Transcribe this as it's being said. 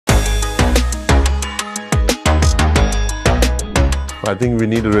I think we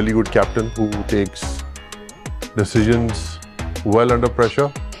need a really good captain who takes decisions well under pressure,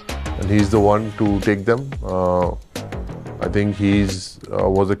 and he's the one to take them. I think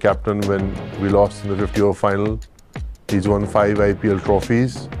was a captain when we lost in the 50-over final. He's won 5 IPL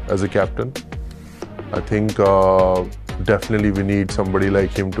trophies as a captain. I think definitely we need somebody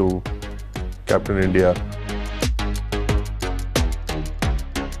like him to captain India.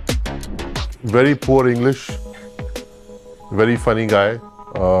 Very poor English, very funny guy.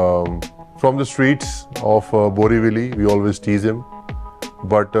 From the streets of Borivali, we always tease him.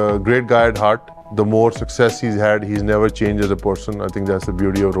 But great guy at heart. The more success he's had, he's never changed as a person. I think that's the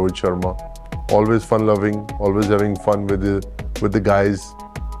beauty of Rohit Sharma. Always fun-loving, always having fun with the guys.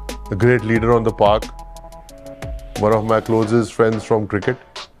 A great leader on the park. One of my closest friends from cricket.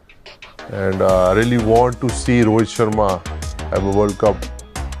 And I really want to see Rohit Sharma have a World Cup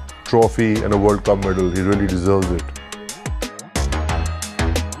trophy and a World Cup medal. He really deserves it.